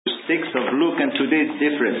of Luke, and today is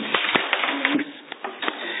different.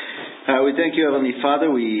 We thank you, Heavenly Father.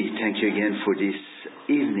 We thank you again for this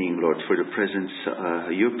evening, Lord, for the presence,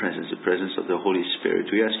 your presence, the presence of the Holy Spirit.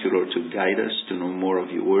 We ask you, Lord, to guide us to know more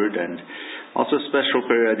of your word, and also special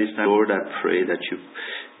prayer at this time. Lord, I pray that you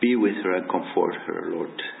be with her and comfort her,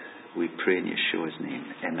 Lord. We pray in Yeshua's name.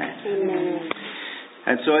 Amen. Amen.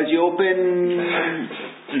 And so as you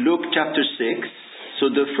open Luke chapter 6, so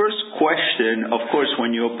the first question, of course, when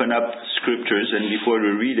you open up scriptures and before we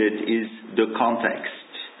read it, is the context.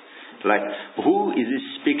 Like, who is he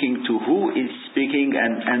speaking to? Who is speaking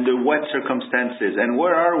and under what circumstances? And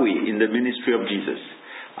where are we in the ministry of Jesus?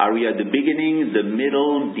 Are we at the beginning, the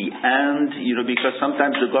middle, the end? Because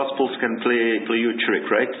sometimes the Gospels can play you a trick,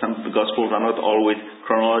 right? Some Gospels are not always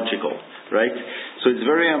chronological, right? So it's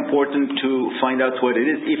very important to find out what it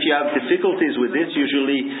is. If you have difficulties with this,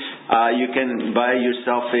 usually you can buy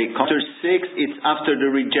yourself a chapter 6. It's after the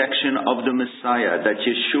rejection of the Messiah that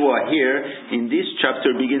Yeshua here in this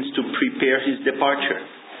chapter begins to prepare his departure.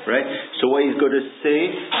 Right? So what he's going to say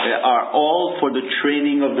are all for the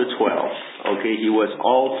training of the 12. Okay? He was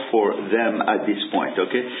all for them at this point.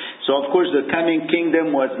 Okay? So of course the coming kingdom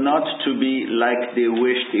was not to be like they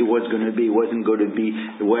wished it was going to be. It wasn't going to be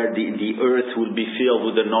where the earth would be filled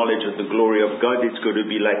with the knowledge of the glory of God. It's going to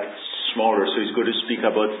be like smaller. So he's going to speak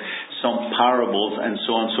about some parables and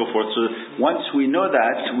so on and so forth. So once we know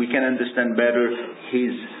that, we can understand better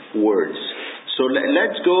his words. So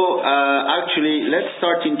let's go, let's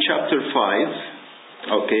start in chapter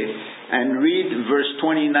 5, okay, and read verse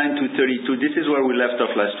 29 to 32. This is where we left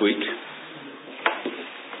off last week.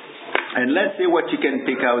 And let's see what you can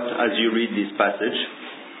pick out as you read this passage.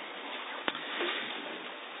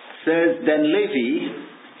 It says, Then Levi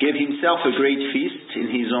gave himself a great feast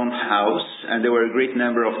in his own house, and there were a great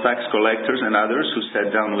number of tax collectors and others who sat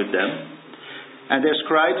down with them. And their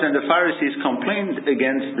scribes and the Pharisees complained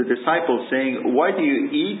against the disciples, saying, Why do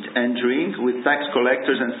you eat and drink with tax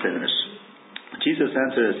collectors and sinners? Jesus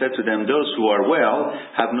answered and said to them, Those who are well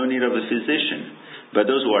have no need of a physician, but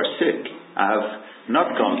those who are sick have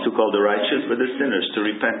not come to call the righteous, but the sinners to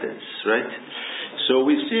repentance. Right? So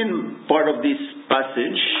we've seen part of this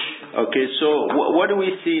passage. Okay, so what do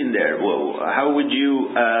we see in there? Well, how would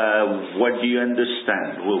you, what do you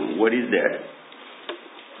understand? Well, what is there?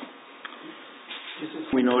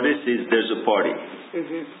 We notice there's a party.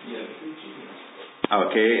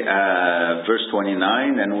 Okay, verse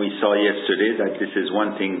 29, and we saw yesterday that this is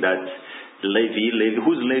one thing that Levi,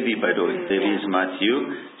 who's Levi by the way? Levi is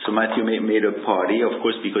Matthew. So Matthew made a party, of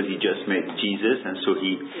course, because he just met Jesus, and so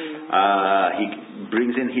he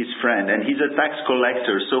brings in his friend, and he's a tax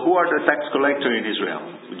collector. So who are the tax collectors in Israel?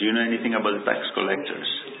 Do you know anything about the tax collectors?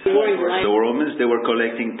 The Romans, they were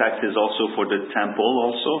collecting taxes also for the temple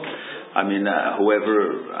also. I mean,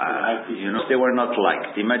 whoever, they were not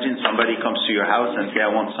liked. Imagine somebody comes to your house and say,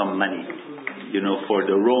 I want some money, for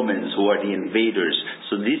the Romans who are the invaders.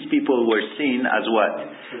 So these people were seen as what?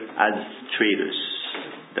 As traitors.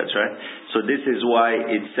 That's right. So this is why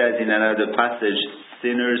it says in another passage,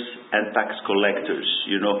 sinners and tax collectors,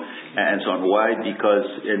 and so on. Why? Because,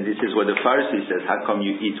 and this is what the Pharisee says, how come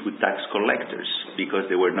you eat with tax collectors? Because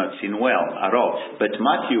they were not seen well at all. But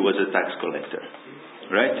Matthew was a tax collector.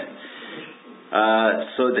 Right?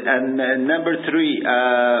 Number 3,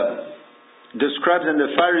 the scribes and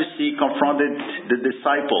the Pharisees confronted the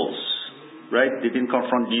disciples, right? They didn't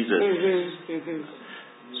confront Jesus.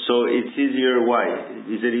 So it's easier, why?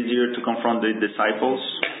 Is it easier to confront the disciples,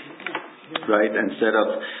 right, instead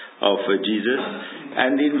of Jesus?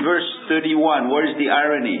 And in verse 31, where is the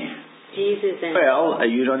irony? Jesus and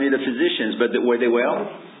you don't need a physician, but were they well?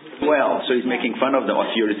 Well, so he's making fun of them.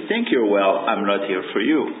 If you think you're well, I'm not here for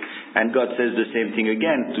you. And God says the same thing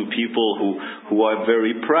again to people who are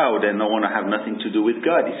very proud and don't want to have nothing to do with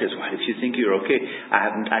God. He says, well, if you think you're okay,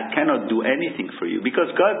 I cannot do anything for you.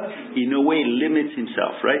 Because God, in a way, limits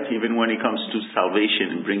himself, right? Even when it comes to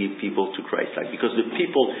salvation and bringing people to Christ. Because the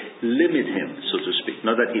people limit him, so to speak.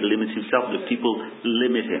 Not that he limits himself, the people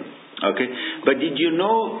limit him. Okay? But did you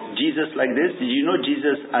know Jesus like this? Did you know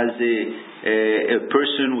Jesus as a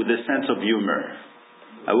person with a sense of humor?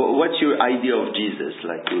 What's your idea of Jesus?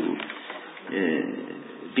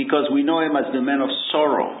 Because we know him as the man of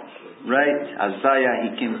sorrow, right? Isaiah, he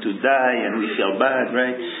came to die and we feel bad,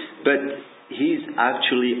 right? But he's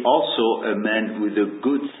actually also a man with a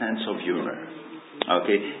good sense of humor.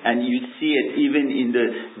 Okay, and you see it even in the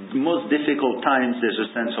most difficult times. There's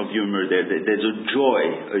a sense of humor there. There's a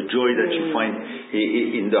joy that you find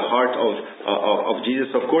in the heart of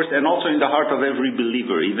Jesus, of course, and also in the heart of every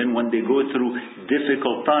believer. Even when they go through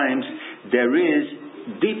difficult times, there is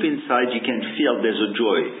deep inside you can feel there's a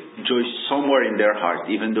joy somewhere in their heart,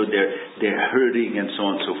 even though they're hurting and so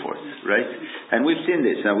on and so forth, right? And we've seen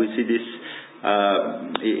this, and we see this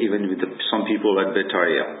even with some people at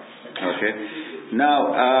Betaria. Okay.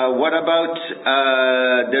 Now, what about,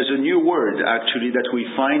 there's a new word actually that we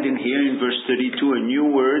find in here in verse 32, a new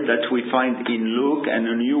word that we find in Luke, and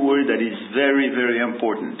a new word that is very, very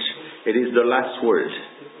important. It is the last word,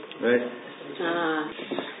 right?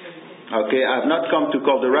 Okay, I've not come to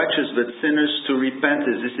call the righteous but sinners to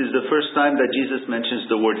repentance. This is the first time that Jesus mentions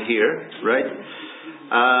the word here, right?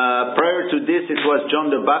 Prior to this, it was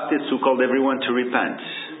John the Baptist who called everyone to repent.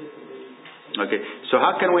 Okay, so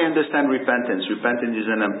how can we understand repentance? Repentance is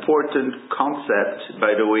an important concept,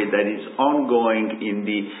 by the way, that is ongoing in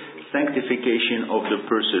the sanctification of the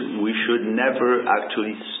person. We should never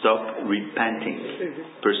actually stop repenting,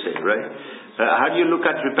 per se, right? How do you look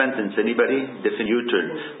at repentance? Anybody? Definitely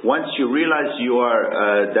U-turn. Once you realize you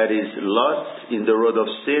are, that is, lost in the road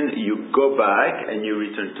of sin, you go back and you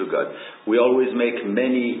return to God. We always make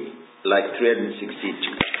many, like 360,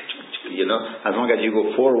 as long as you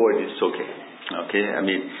go forward, it's okay. Okay, I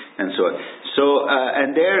mean, and so on. So,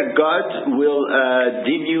 and there God will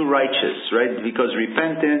deem you righteous, right? Because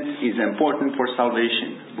repentance is important for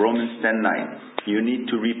salvation. Romans 10:9. You need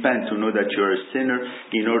to repent to know that you are a sinner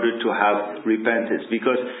in order to have repentance.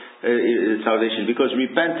 Because salvation. Because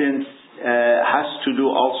repentance has to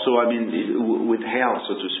do also, with hell,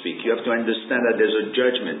 so to speak. You have to understand that there's a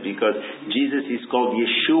judgment, because Jesus is called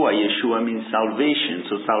Yeshua. Yeshua means salvation.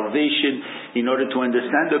 So salvation, in order to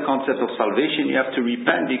understand the concept of salvation, you have to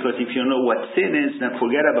repent, because if you know what sin is, then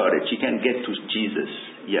forget about it. You can get to Jesus.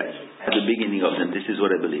 Yes. At the beginning of them. This is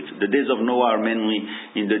what I believe. The days of Noah are mainly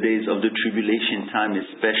in the days of the tribulation time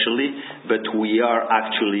especially, but we are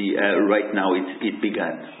actually, right now, it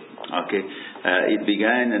began. Okay, it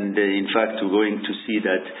began, and in fact we're going to see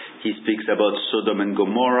that he speaks about Sodom and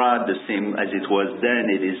Gomorrah, the same as it was then,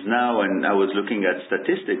 it is now. And I was looking at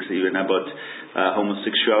statistics even about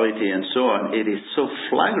homosexuality and so on. It is so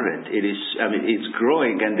flagrant. It is, it's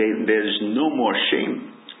growing, and there's no more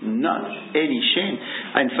shame. Not any shame.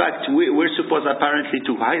 In fact, we're supposed apparently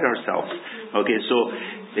to hide ourselves. Okay, so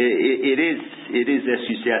it is as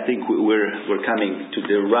you say. I think we're coming to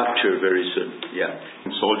the rapture very soon. Yeah,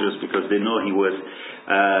 soldiers, because they know he was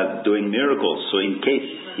doing miracles. So in case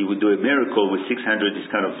he would do a miracle with 600, it's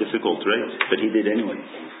kind of difficult, right? But he did anyway.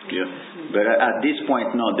 Yeah. But at this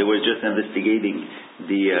point, no, they were just investigating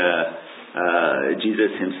the Jesus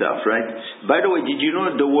himself, right? By the way, did you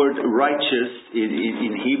know the word righteous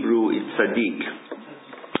in Hebrew is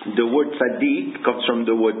tzaddik? The word tzaddik comes from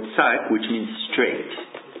the word tzak, which means straight.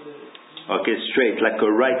 Okay, straight, like a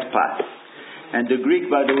right path. And the Greek,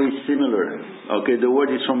 by the way, is similar. Okay, the word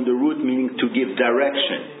is from the root meaning to give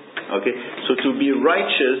direction. Okay, so to be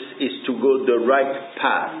righteous is to go the right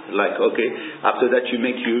path. Like, okay, after that you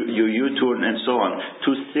make your U-turn and so on.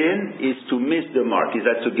 To sin is to miss the mark, is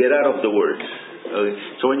that to get out of the word. Okay.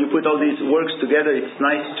 So when you put all these works together, it's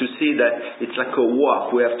nice to see that it's like a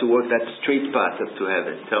walk. We have to walk that straight path up to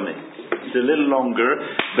heaven. Tell me. It's a little longer,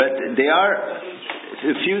 but there are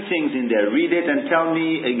a few things in there. Read it and tell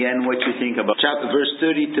me again what you think about verse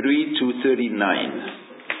 33 to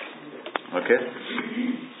 39. Okay?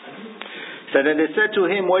 So then they said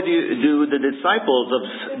to him, "Why do the disciples of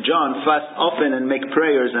John fast often and make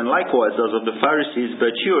prayers, and likewise those of the Pharisees,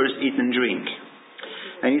 but yours eat and drink?"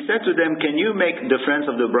 And he said to them, "Can you make the friends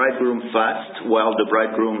of the bridegroom fast while the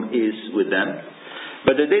bridegroom is with them?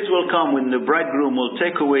 But the days will come when the bridegroom will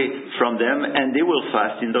take away from them, and they will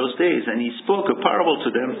fast in those days." And he spoke a parable to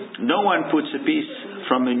them. "No one puts a piece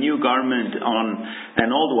from a new garment on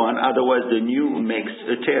an old one, otherwise the new makes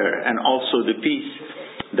a tear. And also the piece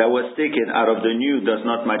that was taken out of the new does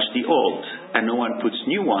not match the old. And no one puts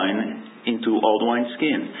new wine into old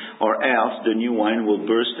wineskin, or else the new wine will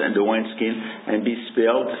burst and the wineskin and be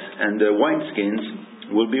spilled, and the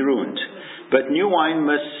wineskins will be ruined. But new wine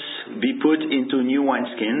must be put into new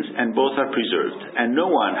wineskins, and both are preserved. And no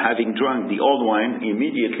one, having drunk the old wine,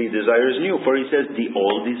 immediately desires new, for he says, the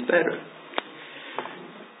old is better."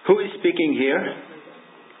 Who is speaking here?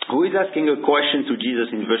 Who is asking a question to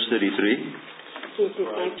Jesus in verse 33?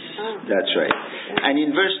 That's right. And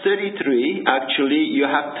in verse 33, actually, you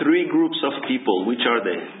have three groups of people. Which are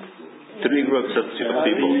they? Three groups of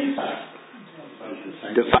people.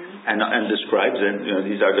 And the scribes, and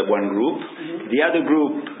these are the one group. The other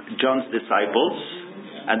group, John's disciples.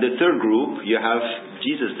 And the third group, you have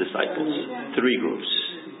Jesus' disciples. Three groups.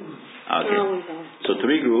 Okay. So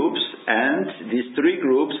three groups, and these three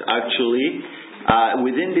groups actually,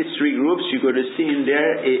 within these three groups, you're going to see in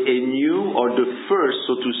there a new, or the first,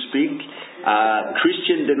 so to speak,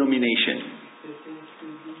 Christian denomination.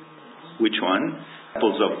 Which one?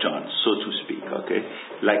 Disciples of John, so to speak. Okay,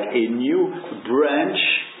 like a new branch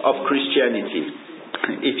of Christianity,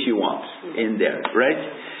 if you want, in there,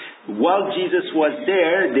 right? While Jesus was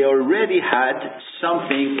there, they already had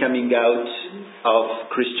something coming out of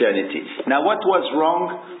Christianity. Now, what was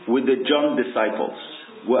wrong with the John disciples?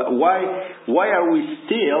 Why are we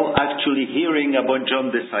still actually hearing about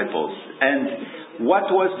John disciples? And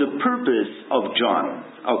what was the purpose of John?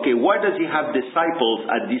 Okay, why does he have disciples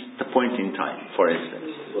at this point in time, for instance?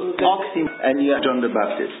 Oxen and you have John the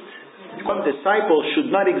Baptist. One disciple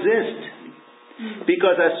should not exist.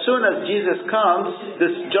 Because as soon as Jesus comes,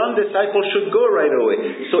 this John disciple should go right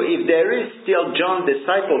away. So if there is still John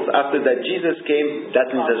disciples after that Jesus came, that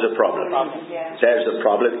means there's a problem. There's a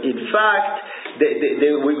problem. In fact,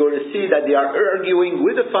 we're going to see that they are arguing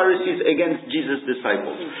with the Pharisees against Jesus'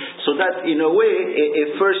 disciples. So that's in a way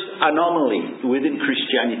a first anomaly within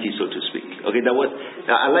Christianity, so to speak. Okay, that was.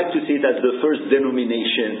 I like to see it as the first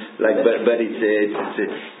denomination, but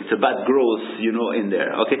it's a bad growth, in there.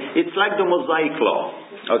 Okay, it's like the Mosaic Law.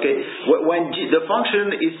 Okay, when the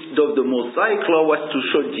function is the Mosaic Law was to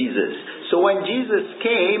show Jesus. So when Jesus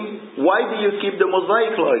came, why do you keep the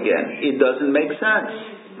Mosaic Law again? It doesn't make sense,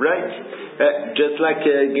 right? Just like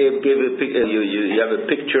gave a picture, you have a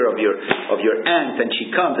picture of your aunt and she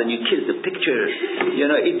comes and you kiss the picture.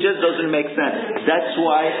 It just doesn't make sense. That's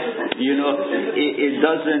why it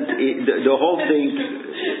doesn't. The whole thing.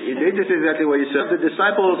 This is exactly what you said. The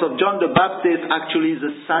disciples of John the Baptist actually is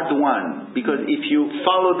a sad one, because if you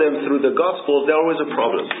follow them through the Gospels, they're always a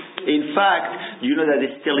problem. In fact, you know that they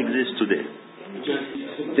still exist today.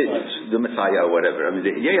 The Messiah or whatever. I mean,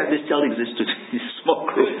 they still exist today. This small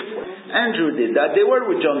group. Andrew did that. They were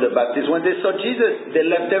with John the Baptist. When they saw Jesus, they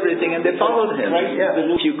left everything and they followed him. Right.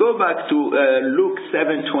 Yeah. If you go back to Luke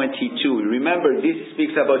 7:22, remember this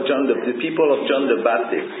speaks about the people of John the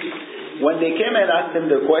Baptist. When they came and asked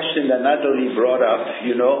him the question that Natalie brought up,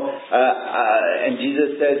 and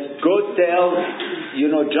Jesus says, "Go tell,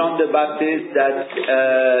 John the Baptist that,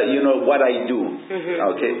 what I do." Mm-hmm.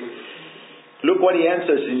 Okay. Look what he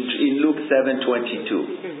answers in Luke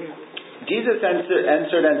 7:22. Jesus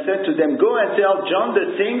answered and said to them, "Go and tell John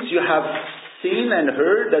the things you have seen and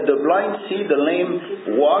heard, that the blind see, the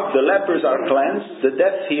lame walk, the lepers are cleansed, the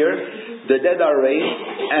deaf hear, the dead are raised,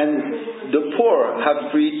 and the poor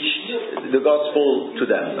have preached the gospel to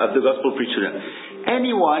them." Have the gospel preached to them.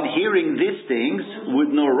 Anyone hearing these things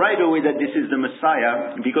would know right away that this is the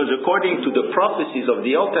Messiah, because according to the prophecies of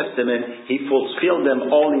the Old Testament, he fulfilled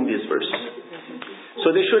them all in this verse. So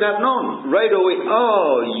they should have known right away,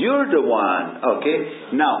 oh, you're the one. Okay.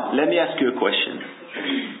 Now, let me ask you a question.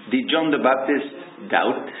 Did John the Baptist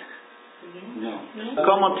doubt? No.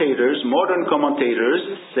 Modern commentators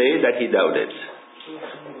say that he doubted.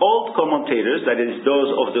 Old commentators, that is those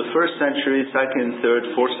of the 1st century, 2nd,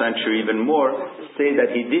 3rd, 4th century, even more, say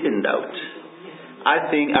that he didn't doubt. I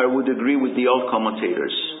think I would agree with the old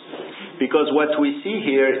commentators. Because what we see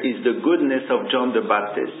here is the goodness of John the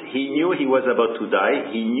Baptist. He knew he was about to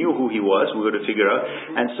die. He knew who he was. We got to figure out.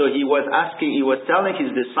 And so he was telling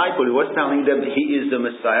his disciple, he was telling them he is the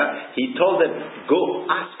Messiah. He told them, go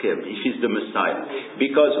ask him if he's the Messiah.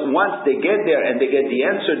 Because once they get there and they get the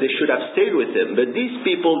answer, they should have stayed with him. But these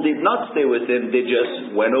people did not stay with him. They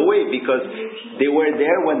just went away because they were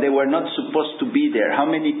there when they were not supposed to be there. How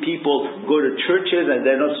many people go to churches and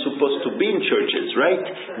they're not supposed to be in churches, right?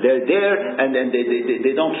 They're there and then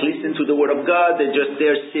they don't listen to the Word of God. They're just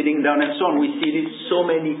there sitting down and so on. We see this so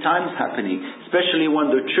many times happening, especially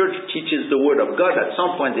when the church teaches the Word of God. At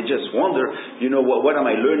some point they just wonder, what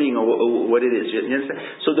am I learning or what it is.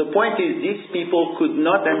 So the point is, these people could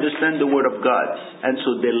not understand the Word of God, and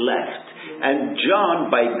so they left. And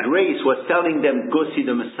John, by grace, was telling them, go see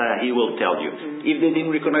the Messiah, he will tell you. If they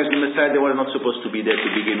didn't recognize the Messiah, they were not supposed to be there to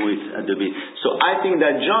begin with at the beginning. So I think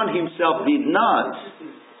that John himself did not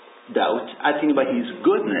doubt. I think by his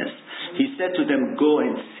goodness, he said to them, go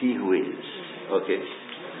and see who he is. Okay.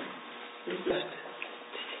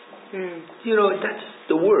 That's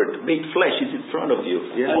the Word made flesh is in front of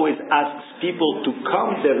you. He always asks people to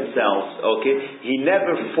come themselves. Okay. He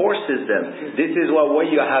never forces them. This is what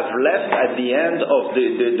you have left at the end of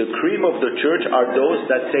the cream of the church are those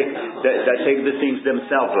that take the things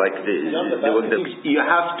themselves, like you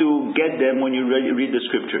have to get them when you read the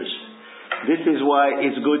scriptures. This is why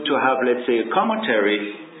it's good to have, let's say, a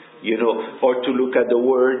commentary, or to look at the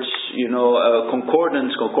words, concordance.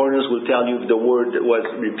 Concordance will tell you if the word was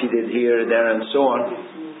repeated here, there, and so on.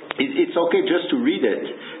 It's okay just to read it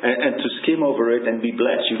and to skim over it and be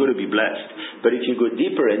blessed. You're going to be blessed. But if you go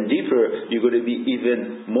deeper and deeper, you're going to be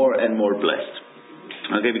even more and more blessed.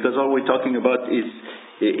 Okay, because all we're talking about is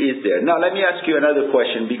there. Now let me ask you another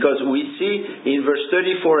question, because we see in verse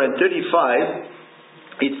 34 and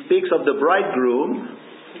 35, it speaks of the bridegroom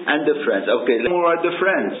and the friends. Okay, who are the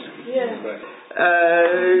friends?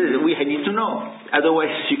 We need to know.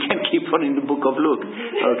 Otherwise you can't keep on in the book of Luke.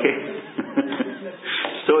 Okay.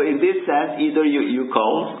 So in this sense, either you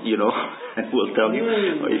call, and we'll tell you,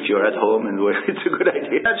 or if you're at home and it's a good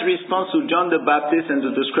idea. God's response to John the Baptist and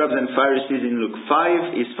to the scribes and Pharisees in Luke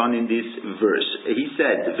 5 is found in this verse. He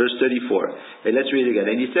said, verse 34, and let's read it again.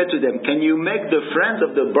 And he said to them, can you make the friends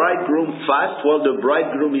of the bridegroom fast while the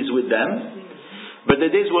bridegroom is with them? But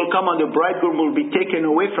the days will come when the bridegroom will be taken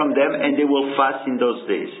away from them, and they will fast in those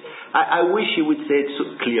days. I wish he would say it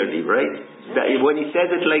so clearly, right? That when he says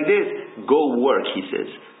it like this, go work, he says.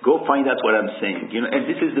 Go find out what I'm saying. And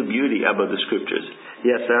this is the beauty about the scriptures.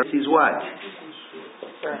 Yes, sir. This is what?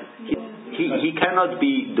 He cannot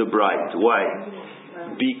be the bride. Why?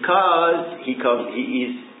 Because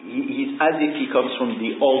he's as if he comes from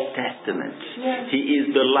the Old Testament. He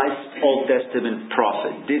is the last Old Testament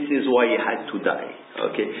prophet. This is why he had to die.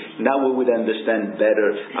 Okay. Now we would understand better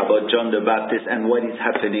about John the Baptist and what is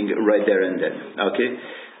happening right there and then. Okay.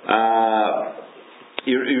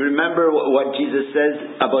 You remember what Jesus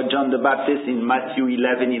says about John the Baptist in Matthew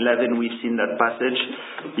 11:11? We've seen that passage.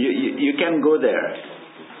 You can go there.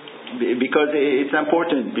 Because it's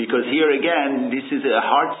important, because here again, this is a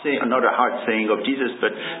hard saying, not a hard saying of Jesus,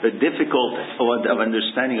 but a difficult of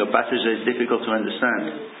understanding, a passage that is difficult to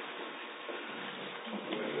understand.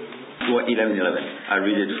 11:11. I'll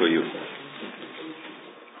read it for you.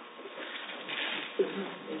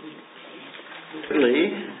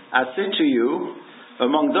 I say to you,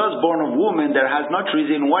 among those born of woman, there has not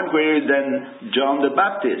risen one greater than John the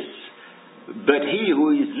Baptist. But he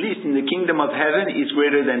who is least in the kingdom of heaven is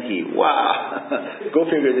greater than he. Wow! Go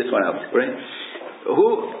figure this one out, right?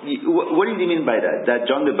 What does he mean by that? That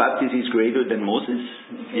John the Baptist is greater than Moses?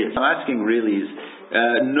 Yes. I'm asking really is,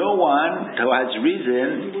 no one who has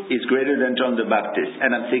risen is greater than John the Baptist.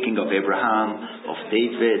 And I'm thinking of Abraham, of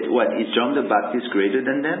David. What, is John the Baptist greater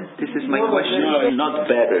than them? This is my question. No, not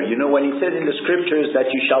better. When he says in the scriptures that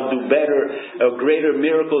you shall do better, greater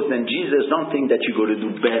miracles than Jesus, don't think that you're going to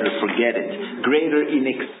do better. Forget it. Greater in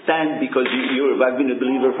extent, because I've been a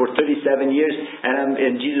believer for 37 years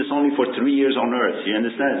and Jesus only for 3 years on earth. You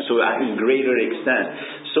understand? So in greater extent.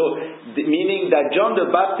 So meaning that John the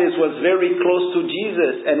Baptist was very close to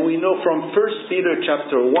Jesus, and we know from 1 Peter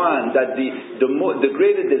chapter 1 that the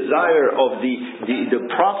greater desire of the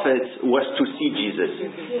prophets was to see Jesus.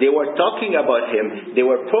 They were talking about him, they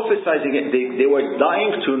were prophesying it, they were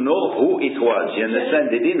dying to know who it was. You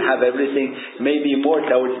understand? They didn't have everything, maybe more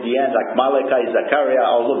towards the end, like Malachi, Zechariah,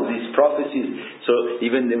 all of these prophecies. So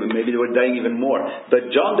maybe they were dying even more.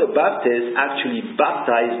 But John the Baptist actually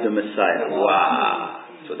baptized the Messiah. Wow!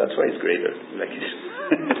 So that's why it's greater.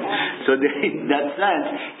 So in that sense,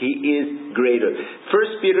 he is greater.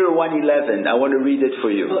 1 Peter 1:11. I want to read it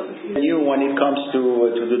for you. When it comes to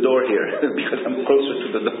the door here, because I'm closer to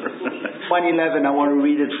the door. 1:11. I want to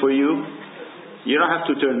read it for you. You don't have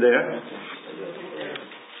to turn there.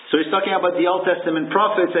 So he's talking about the Old Testament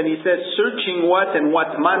prophets, and he says, searching what and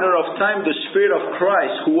what manner of time the Spirit of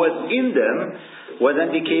Christ who was in them was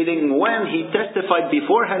indicating when he testified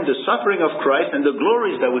beforehand the suffering of Christ and the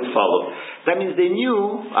glories that would follow. That means they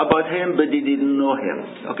knew about him, but they didn't know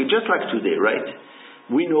him. Okay, just like today, right?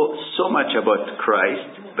 We know so much about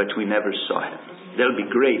Christ, but we never saw him. That'll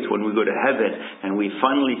be great when we go to heaven and we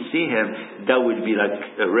finally see him. That would be like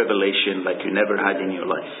a revelation like you never had in your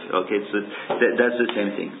life. Okay, so that's the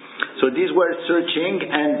same thing. So these were searching,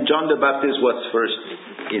 and John the Baptist was first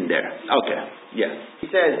in there. Okay, yeah. He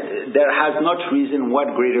says, there has not risen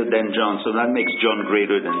one greater than John, so that makes John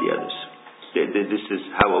greater than the others. This is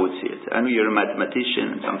how I would see it. I know you're a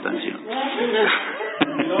mathematician, and sometimes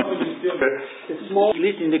At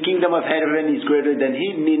least in the kingdom of heaven is greater than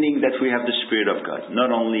he, meaning that we have the Spirit of God.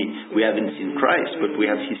 Not only we haven't seen Christ, but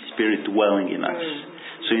we have his Spirit dwelling in us.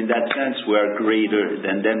 So in that sense, we are greater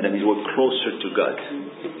than them. That means we're closer to God.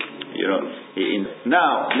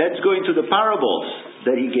 Now, let's go into the parables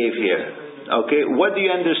that he gave here. Okay, what do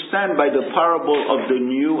you understand by the parable of the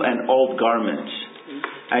new and old garments?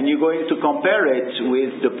 And you're going to compare it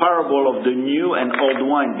with the parable of the new and old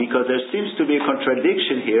wine, because there seems to be a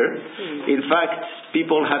contradiction here. In fact,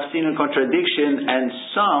 people have seen a contradiction, and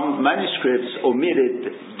some manuscripts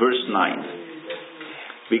omitted verse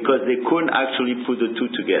 9 because they couldn't actually put the two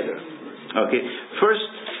together. Okay, first,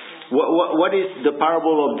 What is the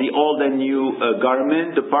parable of the old and new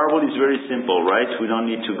garment? The parable is very simple, right? We don't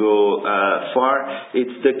need to go far.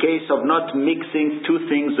 It's the case of not mixing two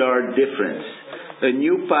things that are different. A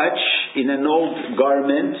new patch in an old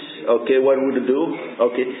garment, okay, what would it do?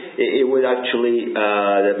 Okay, it would actually,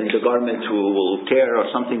 that means the garment will tear or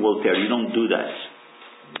something will tear. You don't do that.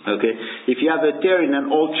 Okay, if you have a tear in an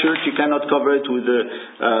old shirt, you cannot cover it with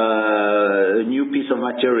a new piece of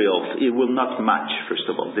material. It will not match, first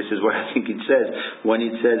of all. This is what I think it says when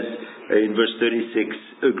it says in verse 36,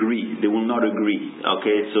 agree. They will not agree.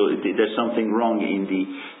 Okay, so there's something wrong in the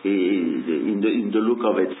look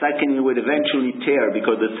of it. Second, it would eventually tear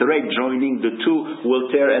because the thread joining the two will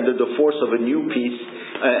tear under the force of a new piece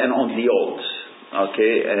and on the old.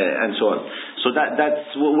 Okay, and so on. So that's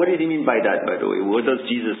what did he mean by that, by the way? What does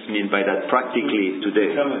Jesus mean by that practically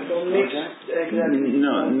today? Don't mix exactly.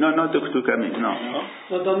 No, not the two covenants, no.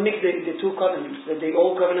 No, don't mix the two covenants, the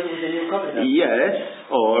old covenant with the new covenant.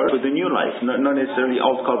 Yes, or with the new life, not necessarily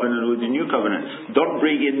old covenant with the new covenant. Don't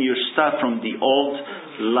bring in your stuff from the old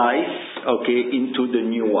life, okay, into the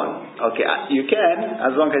new one. Okay, you can,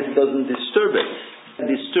 as long as it doesn't disturb it.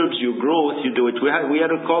 Disturbs your growth, you do it. We had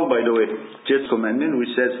a call, by the way, just commandment, which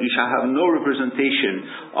says you shall have no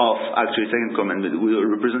representation of, actually second commandment,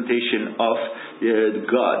 representation of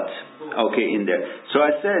God, okay, in there. So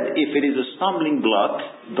I said, if it is a stumbling block,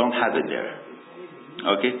 don't have it there.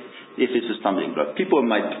 Okay? If it's a stumbling block. People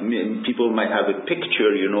might have a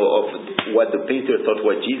picture, of what the painter thought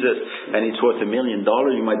was Jesus, and it's worth $1 million.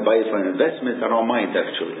 You might buy it for an investment. I don't mind,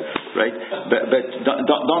 actually, right? But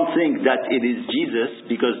don't think that it is Jesus,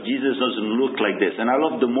 because Jesus doesn't look like this. And I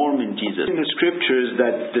love the Mormon Jesus. In the scriptures,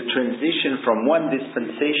 that the transition from one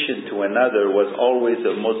dispensation to another was always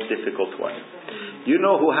the most difficult one. You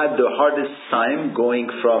know who had the hardest time going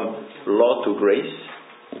from law to grace?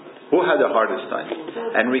 Who had the hardest time?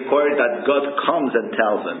 And required that God comes and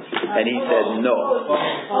tells him. And he said no.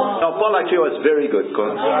 Now Paul actually was very good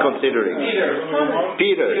considering.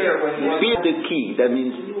 Peter the key. That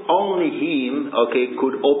means only him, okay,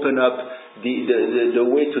 could open up the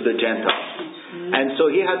way to the Gentiles. And so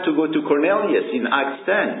he had to go to Cornelius in Acts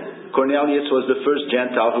 10. Cornelius was the first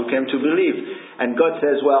Gentile who came to believe. And God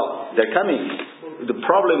says, well, they're coming. The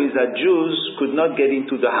problem is that Jews could not get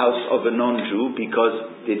into the house of a non-Jew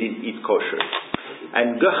because they didn't eat kosher.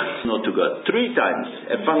 And God, not to God, 3 times.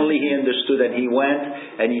 And finally he understood and he went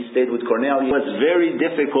and he stayed with Cornelius. It was very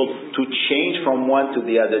difficult to change from one to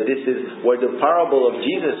the other. This is where the parable of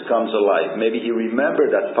Jesus comes alive. Maybe he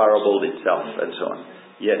remembered that parable itself and so on.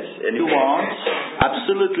 Yes, and you want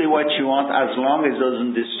absolutely what you want, as long as it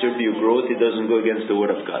doesn't disturb your growth, it doesn't go against the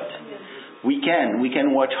Word of God. We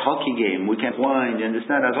can watch hockey game, we can wine, you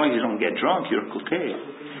understand? As long as you don't get drunk, you're okay.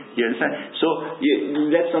 You understand? So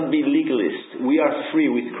let's not be legalist. We are free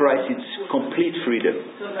with Christ. It's complete freedom.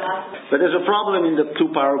 But there's a problem in the two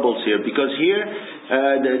parables here, because here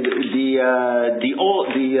the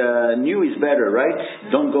new is better, right?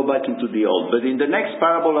 Don't go back into the old. But in the next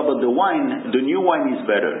parable about the wine, the new wine is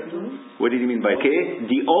better. What did he mean by okay?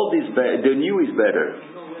 The old is the new is better.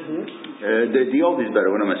 The old is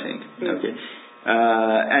better. What am I saying? Okay.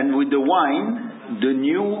 And with the wine, the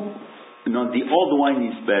old wine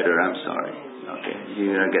is better. I'm sorry. Okay.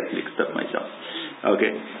 Here I get mixed up myself.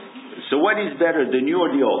 Okay. So what is better, the new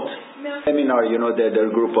or the old? Seminar, there are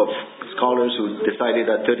a group of scholars who decided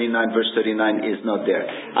that 39 verse 39 is not there.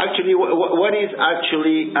 Actually, what is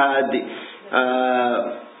actually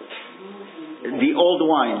the old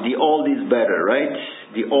wine? The old is better, right?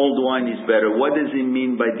 The old wine is better. What does it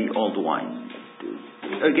mean by the old wine?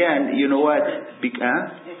 Again, you know what?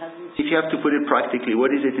 If you have to put it practically,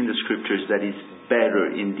 what is it in the scriptures that is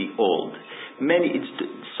better in the old?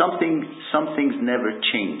 Some things never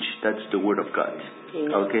change. That's the word of God.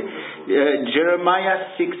 Okay.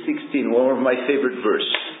 Jeremiah 6:16, one of my favorite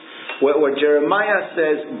verse, where Jeremiah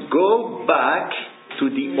says, "Go back to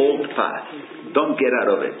the old path. Don't get out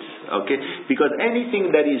of it." Okay? Because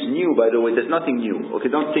anything that is new, by the way, there's nothing new. Okay?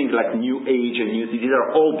 Don't think like new age and new. These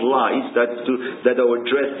are old lies that are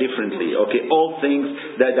dressed differently. Okay? All things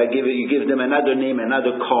that you give them another name,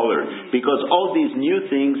 another color. Because all these new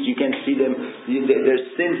things, you can see them,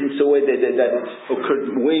 there's sins in some way that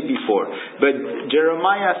occurred way before. But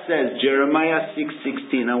Jeremiah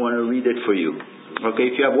 6:16, I want to read it for you. Okay?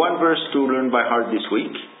 If you have one verse to learn by heart this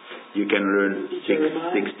week, you can learn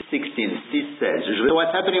 6:16. This says, so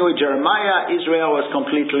what's happening with Jeremiah, Israel was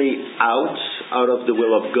completely out of the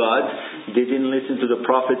will of God. They didn't listen to the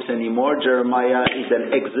prophets anymore. Jeremiah is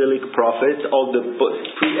an exilic prophet. All the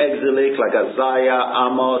pre-exilic, like Isaiah,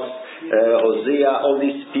 Amos, Hosea, all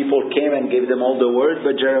these people came and gave them all the word,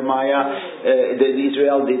 but Jeremiah,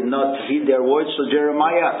 Israel did not heed their words. So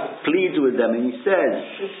Jeremiah pleads with them, and he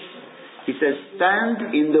says,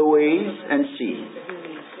 stand in the ways and see,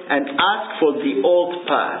 and ask for the old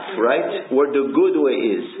path, right, where the good way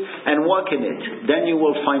is, and walk in it. Then you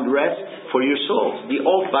will find rest for your souls. The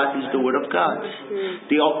old path is the word of God.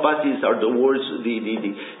 The old path are the words,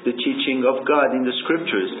 the teaching of God in the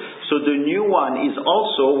scriptures. So the new one is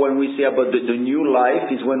also, when we say about the new life,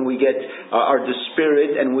 is when we get the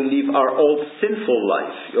spirit and we leave our old sinful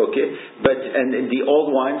life. Okay, and the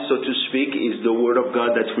old one, so to speak, is the word of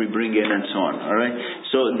God that we bring in and so on. All right.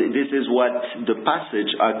 So this is what the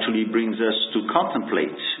passage actually brings us to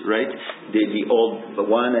contemplate, right? The old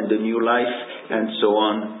one and the new life, and so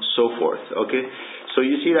on, so forth. Okay, so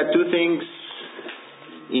you see that two things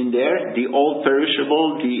in there: the old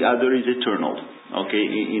perishable, the other is eternal. Okay,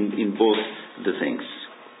 in both the things.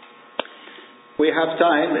 We have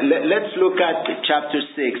time. Let's look at chapter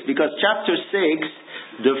 6, because chapter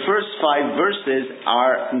 6, the first 5 verses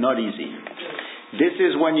are not easy. This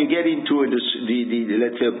is when you get into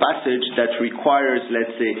let's say, a passage that requires,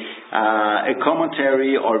 let's say, a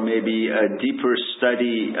commentary or maybe a deeper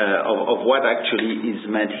study of what actually is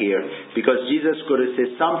meant here. Because Jesus is going to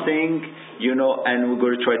say something, and we're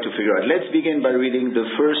going to try to figure out. Let's begin by reading the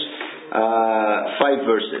first 5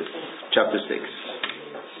 verses, chapter 6.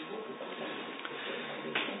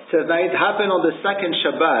 It says, now it happened on the second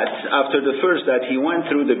Shabbat, after the first, that he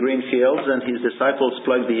went through the grain fields, and his disciples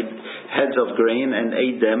plucked the heads of grain and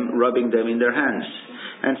ate them, rubbing them in their hands.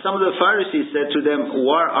 And some of the Pharisees said to them,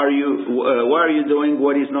 why are you doing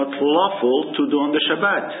what is not lawful to do on the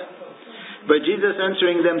Shabbat? But Jesus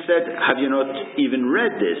answering them said, have you not even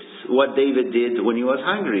read this, what David did when he was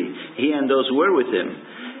hungry, he and those who were with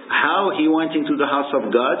him? How he went into the house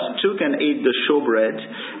of God, took and ate the showbread,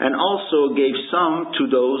 and also gave some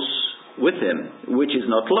to those with him, which is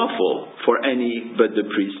not lawful for any but the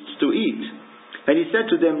priests to eat. And he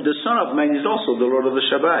said to them, the Son of Man is also the Lord of the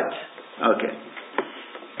Shabbat. Okay.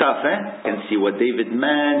 Tough, eh? You can see what David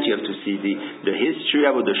meant. You have to see the history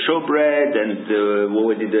about the showbread and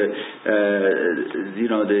what did the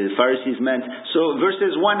Pharisees meant. So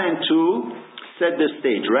verses 1 and 2 set the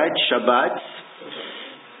stage, right? Shabbat.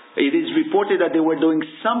 It is reported that they were doing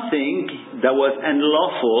something that was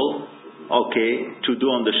unlawful, to do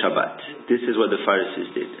on the Shabbat. This is what the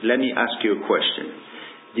Pharisees did. Let me ask you a question.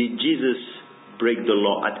 Did Jesus break the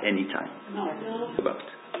law at any time? No.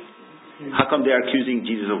 How come they are accusing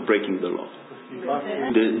Jesus of breaking the law?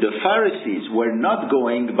 The Pharisees were not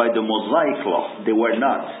going by the Mosaic law. They were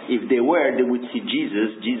not. If they were, they would see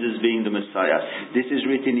Jesus being the Messiah. This is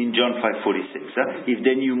written in John 5:46. If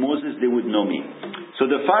they knew Moses, they would know me. So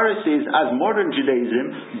the Pharisees, as modern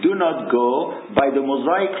Judaism, do not go by the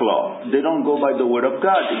Mosaic law. They don't go by the Word of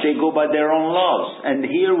God. They go by their own laws. And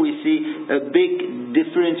here we see a big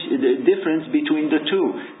difference between the two.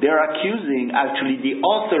 They are accusing actually the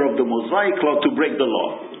author of the Mosaic law to break the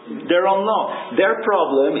law. Their own law. Their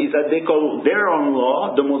problem is that they call their own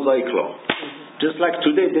law the Mosaic law. Just like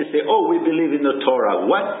today they say, we believe in the Torah.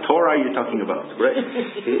 What Torah are you talking about? Right?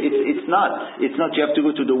 It's not. It's not. You have to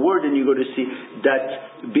go to the Word and you go to see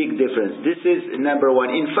that big difference. This is number one.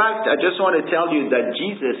 In fact, I just want to tell you that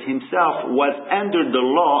Jesus himself was under the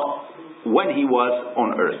law when he was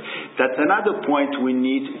on earth. That's another point we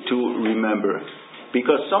need to remember.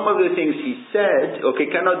 Because some of the things he said,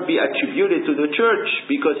 cannot be attributed to the church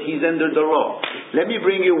because he's under the law. Let me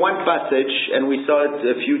bring you one passage, and we saw it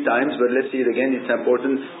a few times, but let's see it again, it's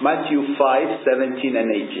important. Matthew 5:17 and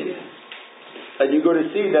 18. And you're going to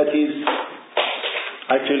see that he is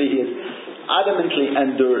adamantly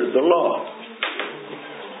under the law.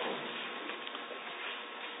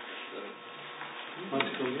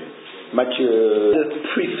 Matthew, the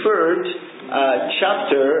preferred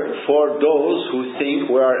chapter for those who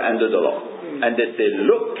think we are under the law. And they say,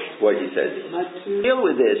 look what he says. Deal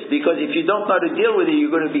with this, because if you don't know how to deal with it,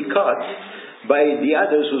 you're going to be caught by the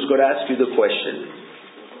others who's going to ask you the question.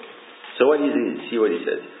 So what is it? See what he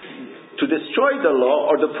says. To destroy the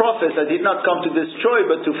law or the prophets, I did not come to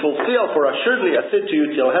destroy but to fulfill. For assuredly I said to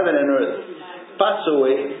you, till heaven and earth pass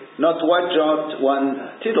away, not one jot,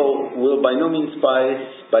 one tittle will by no means pass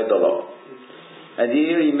by the law. And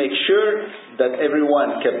here he makes sure that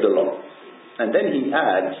everyone kept the law. And then he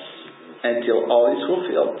adds, until all is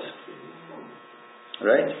fulfilled.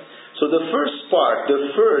 Right? So the first part,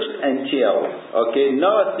 the first until,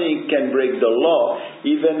 nothing can break the law,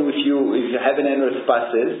 even if heaven and earth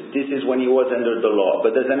passes, this is when he was under the law.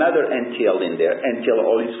 But there's another until in there, until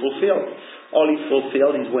all is fulfilled. All is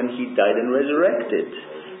fulfilled is when he died and resurrected.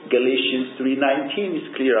 Galatians 3:19 is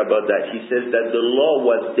clear about that. He says that the law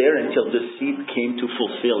was there until the seed came to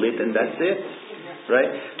fulfill it, and that's it.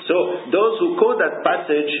 Right? So those who quote that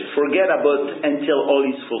passage forget about until all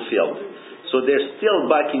is fulfilled. So they're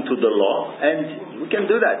still back into the law, and we can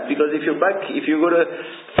do that, because if you're going to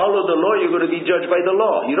follow the law, you're going to be judged by the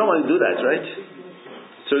law. You don't want to do that, right?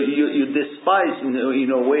 So you despise, in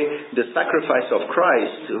a way, the sacrifice of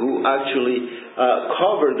Christ, who actually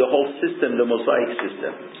covered the whole system, the Mosaic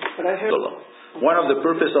system. But I heard the law. One of the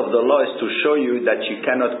purpose of the law is to show you that you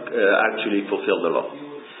cannot actually fulfill the law.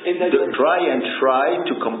 Try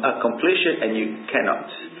to accomplish it, and you cannot.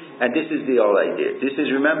 And this is the whole idea. This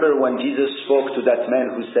is, remember when Jesus spoke to that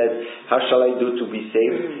man who said, "How shall I do to be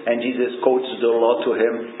saved?" And Jesus quotes the law to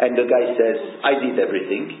him, and the guy says, "I did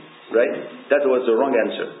everything." Right? That was the wrong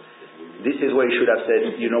answer. This is where he should have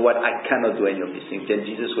said, "You know what, I cannot do any of these things." Then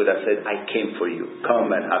Jesus would have said, "I came for you.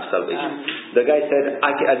 Come and have salvation." The guy said,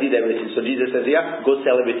 I did everything. So Jesus says, "Yeah, go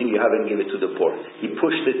sell everything you have and give it to the poor." He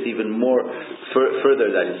pushed it even more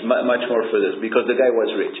further, that is, much more further, because the guy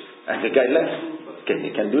was rich. And the guy left.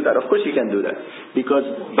 You can do that. Of course you can do that. Because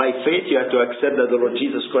by faith you have to accept that the Lord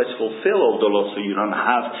Jesus Christ fulfilled all the law, so you don't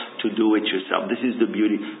have to do it yourself. This is the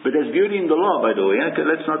beauty. But there's beauty in the law, by the way.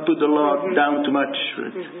 Let's not put the law down too much.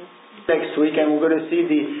 Next week, and we're going to see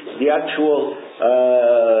the actual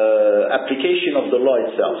application of the law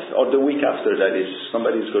itself. Or the week after, that is.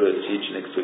 Somebody's going to teach next week.